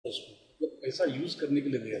اس کو پیسہ یوز کرنے کے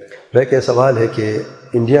لیے دے رہے ہیں. میرا کیا سوال ہے کہ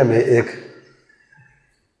انڈیا میں ایک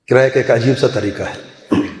کرائے کا ایک عجیب سا طریقہ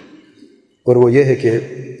ہے، اور وہ یہ ہے کہ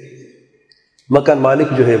مکان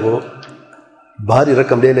مالک جو ہے وہ بھاری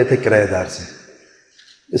رقم لے لیتے کرایہ دار سے.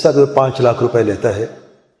 اس کا 5 لاکھ روپے لیتا ہے،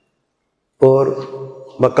 اور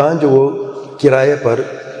مکان جو وہ کرائے پر،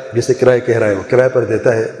 جیسے کرایہ کہہ رہا ہے وہ کرایہ پر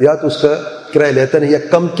دیتا ہے، یا تو اس کا کرایہ لیتا نہیں، یا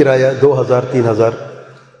کم کرایہ 2000 3000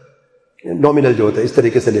 نومینل جو ہوتا ہے اس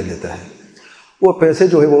طریقے سے لے لیتا ہے. وہ پیسے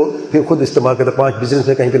جو ہے وہ پھر خود استعمال کرتا ہے، 5 بزنس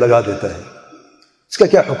میں کہیں پہ لگا دیتا ہے. اس کا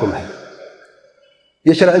کیا حکم ہے؟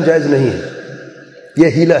 یہ شرعاً جائز نہیں ہے، یہ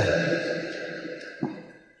ہیلا ہے.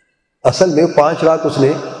 اصل میں 5 لاکھ اس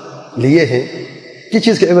نے لیے ہیں، کس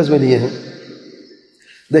چیز کے عوض میں لیے ہیں؟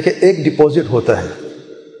 دیکھیں، ایک ڈپازٹ ہوتا ہے،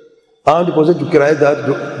 عام ڈپازٹ جو کرایہ دار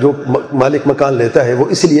جو مالک مکان لیتا ہے، وہ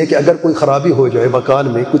اس لیے کہ اگر کوئی خرابی ہو جائے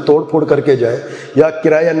مکان میں، کوئی توڑ پھوڑ کر کے جائے یا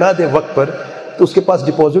کرایہ نہ دے وقت پر، تو اس کے پاس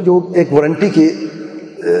ڈپازٹ جو ایک وارنٹی کے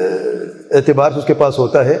اعتبار سے اس کے پاس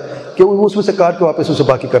ہوتا ہے کہ وہ اس میں سے کاٹ کے واپس اسے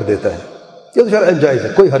باقی کر دیتا ہے. یہ تو شرعاً جائز ہے،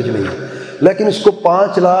 کوئی حرج نہیں ہے. لیکن اس کو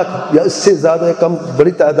 5 لاکھ یا اس سے زیادہ یا کم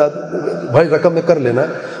بڑی تعداد بڑی رقم میں کر لینا،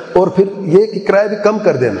 اور پھر یہ کہ کرایہ بھی کم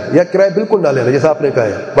کر دینا یا کرایہ بالکل نہ لینا، جیسا آپ نے کہا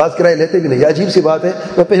ہے. بعض کرایہ لیتے بھی نہیں. یہ عجیب سی بات ہے،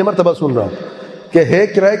 میں پہلی مرتبہ سن رہا ہوں کہ ہے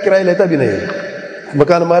کرایہ لیتا بھی نہیں ہے.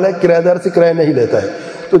 مکان مالک کرایہ دار سے کرایہ نہیں لیتا ہے.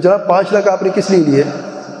 تو جناب 5 لاکھ آپ نے کس لیے لیے؟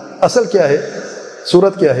 اصل کیا ہے،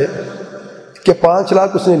 صورت کیا ہے کہ 5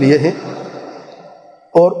 لاکھ اس نے لیے ہیں،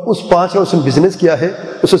 اور اس 5 لاکھ اس نے بزنس کیا ہے،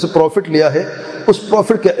 اس سے پروفٹ لیا ہے. اس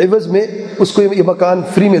پروفٹ کے عوض میں اس کو یہ مکان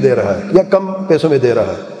فری میں دے رہا ہے یا کم پیسوں میں دے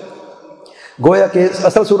رہا ہے. گویا کہ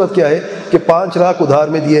اصل صورت کیا ہے کہ 5 لاکھ ادھار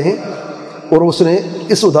میں دیے ہیں، اور اس نے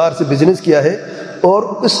اس ادھار سے بزنس کیا ہے، اور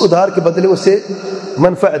اس ادھار کے بدلے اسے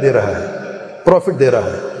منفع دے رہا ہے، پروفٹ دے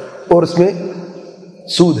رہا ہے، اور اس میں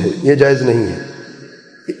سود ہے. یہ جائز نہیں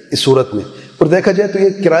ہے اس صورت میں. اور دیکھا جائے تو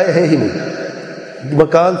یہ کرایہ ہے ہی نہیں،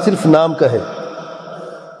 مکان صرف نام کا ہے.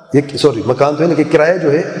 مکان تو ہے لیکن کرایہ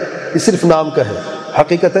جو ہے یہ صرف نام کا ہے،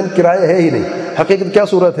 حقیقتاً کرایہ ہے ہی نہیں. حقیقت کیا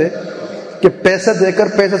صورت ہے کہ پیسہ دے کر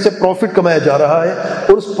پیسے سے پروفٹ کمایا جا رہا ہے،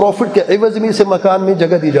 اور اس پروفٹ کے عوض میں اسے مکان میں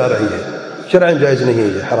جگہ دی جا رہی ہے. شرعاً جائز نہیں ہے،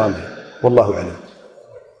 یہ حرام ہے. واللہ اعلم.